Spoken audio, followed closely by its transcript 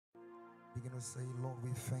Begin to say, Lord, we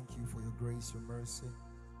thank you for your grace, your mercy.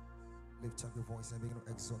 Lift up your voice and begin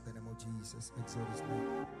to exalt the name of Jesus. Exalt his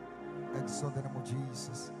name. Exalt the name of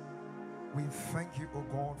Jesus. We thank you, O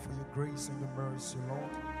God, for your grace and your mercy,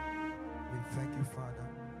 Lord. We thank you, Father.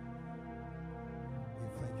 We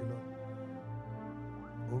thank you, Lord.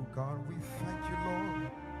 Oh God, we thank you,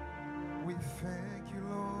 Lord. We thank you,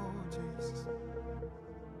 Lord Jesus.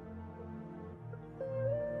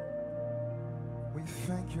 We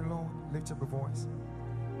thank you, Lord. Lift up your voice.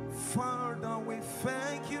 Father, we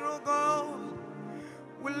thank you, oh God.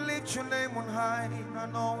 We lift your name on high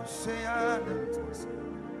and all say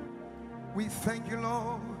we thank you,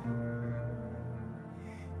 Lord.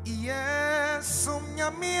 Yes,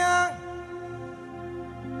 Yamia.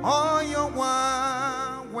 Oh, your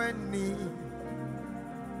one when need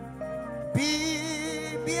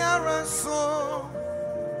be a so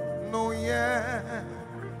no, yeah.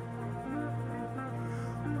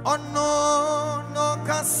 Oh no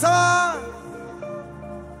kasa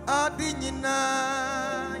adinina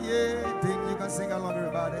yeah. Think you can sing along,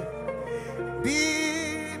 everybody.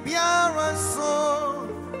 Be a so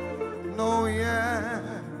no, yeah.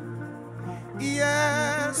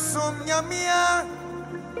 Yes, Nyamia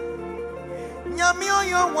Nyamio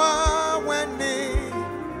yo wa when be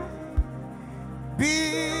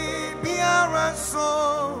a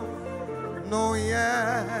so no,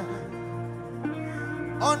 yeah.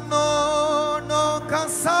 Oh no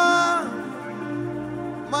kasa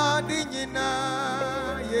madinina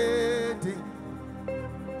yedi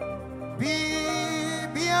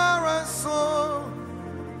be a so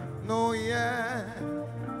no, yeah.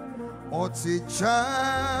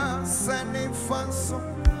 Oticha seni fanso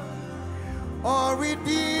or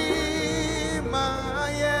redeem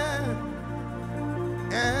yeah.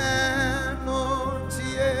 And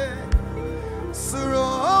otie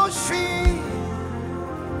suroshi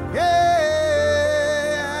yeah,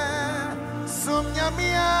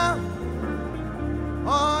 Sumyamia,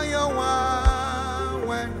 oh, you are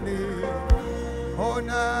when they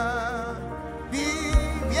honor be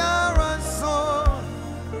your soul,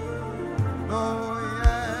 no,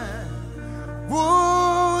 yeah,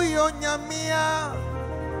 woo, yo, Nyamia,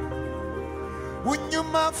 when you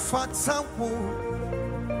ma fatsawu,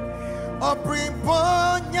 or bring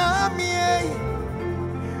bon Nyamia.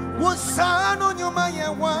 Wasano nyuma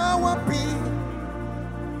ya wapi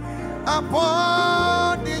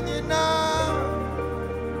abodi nyina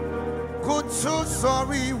kutsu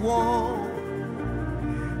sorry wo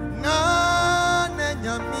na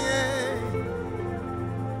nyamie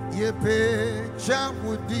yepe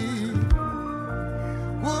chamudi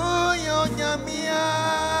uyo nyamia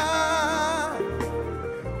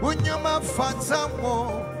unyuma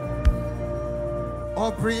fatamo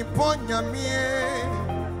obripo nyamie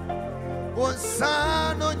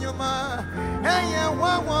Osano nyuma eye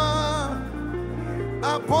wawa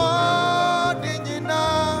abodi nyina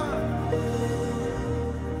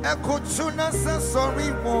ekutuna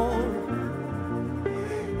sensori mo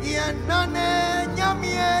ye nane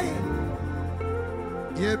nyamie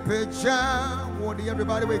ye peja. What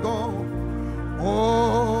everybody we go.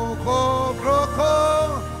 Oh go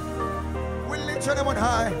we lift your name on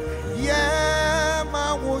high. Yeah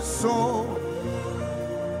ma wuso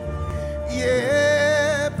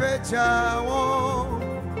yeah, Pejao,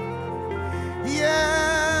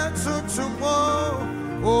 yeah, Tutumo,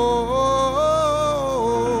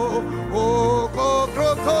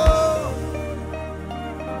 Kroko,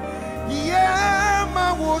 yeah,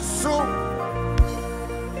 Mawuso,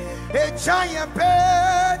 a giant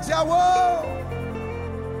Pejao,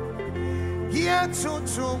 yeah,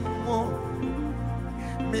 Tutumo,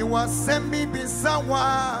 me was semi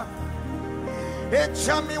bisawa.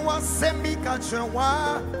 Echami wa sembi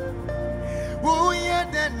kachwa uye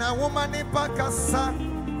dena womani pakasa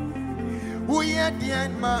uye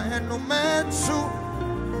dienma enumetu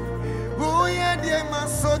uye dienma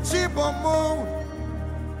sochi bomu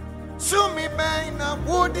chumi beina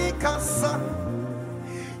wudi kasa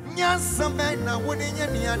nyasa beina wudi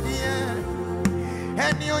nyaniadie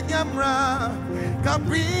eni onyamra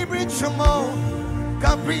kabibri chumo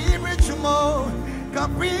kabibri chumo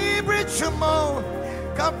Capri Brichamo,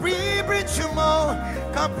 Capri Brichamo,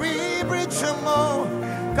 Capri Brichamo,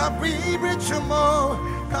 Capri Brichamo,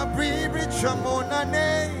 Capri Brichamo,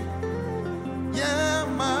 Nane,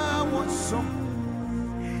 Yama was so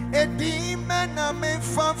a demon. I may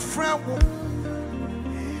find friend,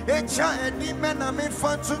 a child demon. I may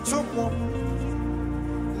find to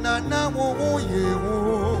Nana wo ye,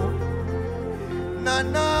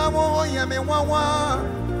 Nana wo yame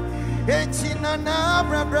Echina na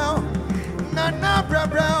bra bra, na bra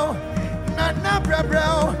bra, na bra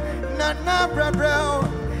bra, na Nana Brabro,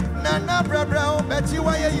 Nana Brabro, bet you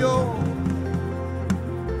why yo.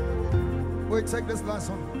 Wait, take this last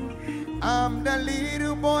one. I'm the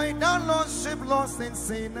little boy that lost sheep, lost in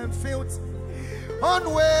sin and filth.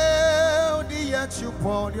 Unworthy, yet you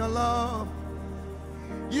poured your love.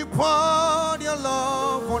 You poured your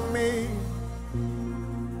love on me.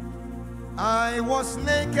 I was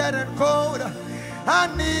naked and cold. I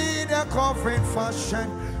need a covering fashion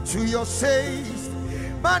to your saints,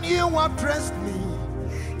 but you have dressed me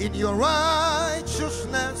in your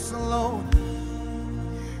righteousness alone.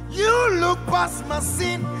 You look past my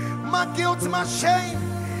sin, my guilt, my shame,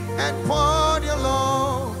 and poured your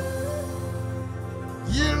love.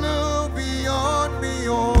 You look beyond me,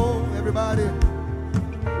 oh, everybody.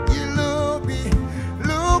 You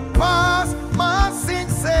look past my sin,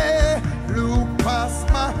 say, look past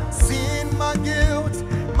my sin, my guilt,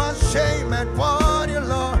 my shame, and poured your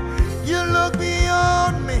love. You look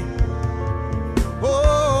beyond me,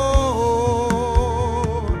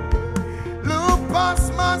 oh, look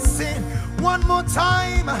past my sin. One more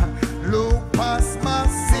time, look past my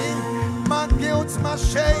sin, my guilt, my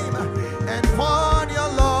shame, and pour your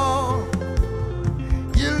love.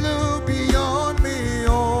 You look beyond me,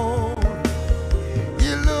 oh,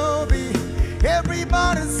 you look be.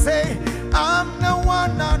 Everybody say, I'm the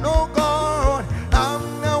one I know God.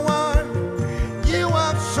 I'm the one. You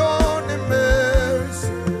have shown me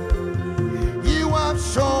mercy. You have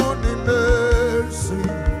shown me mercy.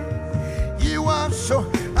 You have shown.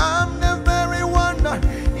 I'm the very one that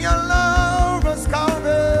your love has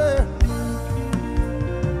covered.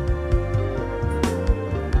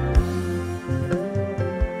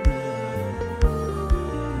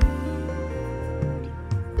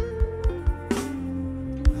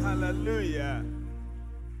 Hallelujah.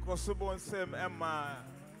 Kosobo nsem Emma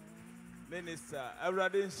Minister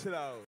Everadin Shirao.